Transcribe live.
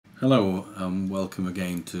Hello and welcome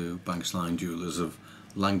again to Banks Lyon Jewellers of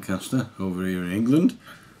Lancaster over here in England,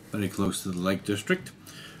 very close to the Lake District.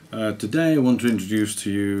 Today I want to introduce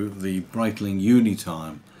to you the Breitling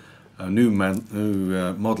Unitime, a new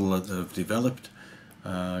model that I've developed,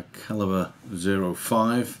 caliber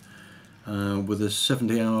 05 with a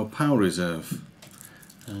 70-hour power reserve.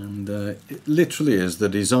 And it literally is, the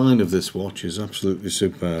design of this watch is absolutely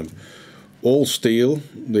superb. All steel.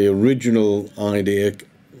 The original idea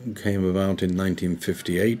came about in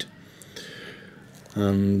 1958,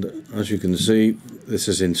 and as you can see, this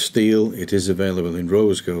is in steel. It is available in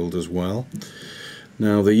rose gold as well.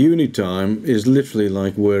 Now the Unitime is literally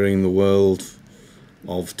like wearing the world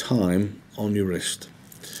of time on your wrist.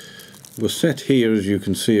 We're set here, as you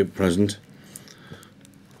can see at present,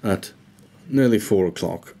 at nearly 4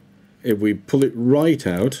 o'clock. If we pull it right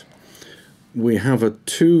out, we have a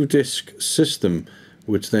 2-disc system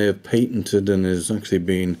which they have patented and has actually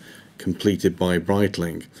been completed by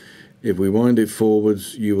Breitling. If we wind it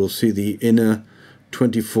forwards, you will see the inner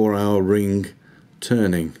 24-hour ring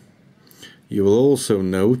turning. You will also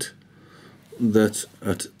note that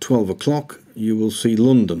at 12 o'clock you will see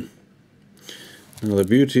London. Now the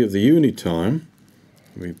beauty of the Unitime,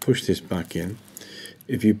 we push this back in,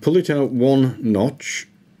 if you pull it out 1 notch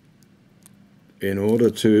in order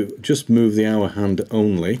to just move the hour hand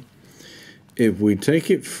only, if we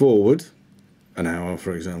take it forward an hour,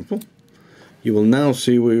 for example, you will now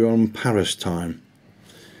see we're on Paris time.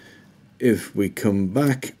 If we come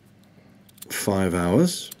back 5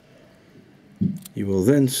 hours, you will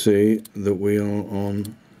then see that we are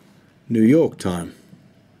on New York time.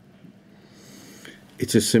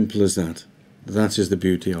 It's as simple as that. That is the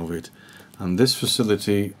beauty of it. And this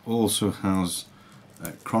facility also has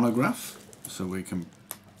a chronograph, so we can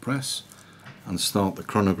press and start the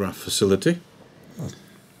chronograph facility.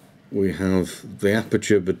 We have the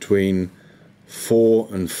aperture between 4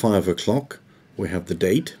 and 5 o'clock. We have the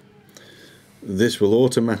date. This will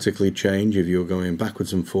automatically change if you're going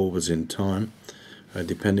backwards and forwards in time,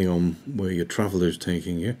 depending on where your travel is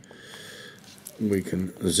taking you. We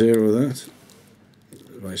can zero that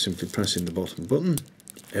by simply pressing the bottom button.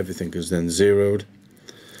 Everything is then zeroed.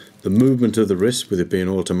 The movement of the wrist, with it being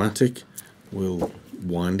automatic, will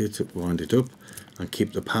wind it up and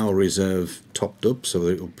keep the power reserve topped up, so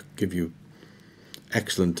that it will give you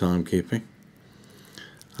excellent timekeeping.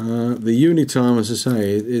 The Unitime, as I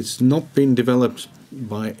say, it's not been developed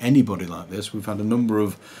by anybody like this. We've had a number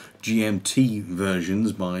of GMT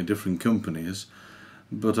versions by different companies,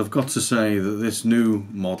 but I've got to say that this new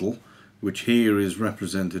model, which here is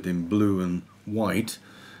represented in blue and white,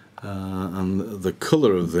 and the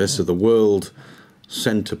colour of this, of the world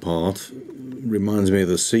centre part, reminds me of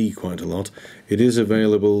the sea quite a lot. It is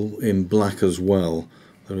available in black as well.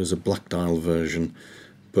 There is a black dial version,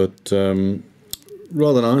 but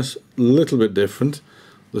rather nice, a little bit different.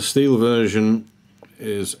 The steel version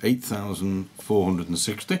is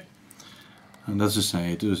 8,460, and as I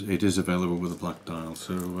say, it is available with a black dial,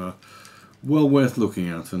 so well worth looking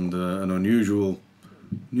at, and an unusual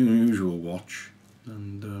watch,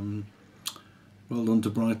 and well done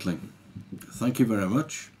to Breitling. Thank you very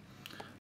much.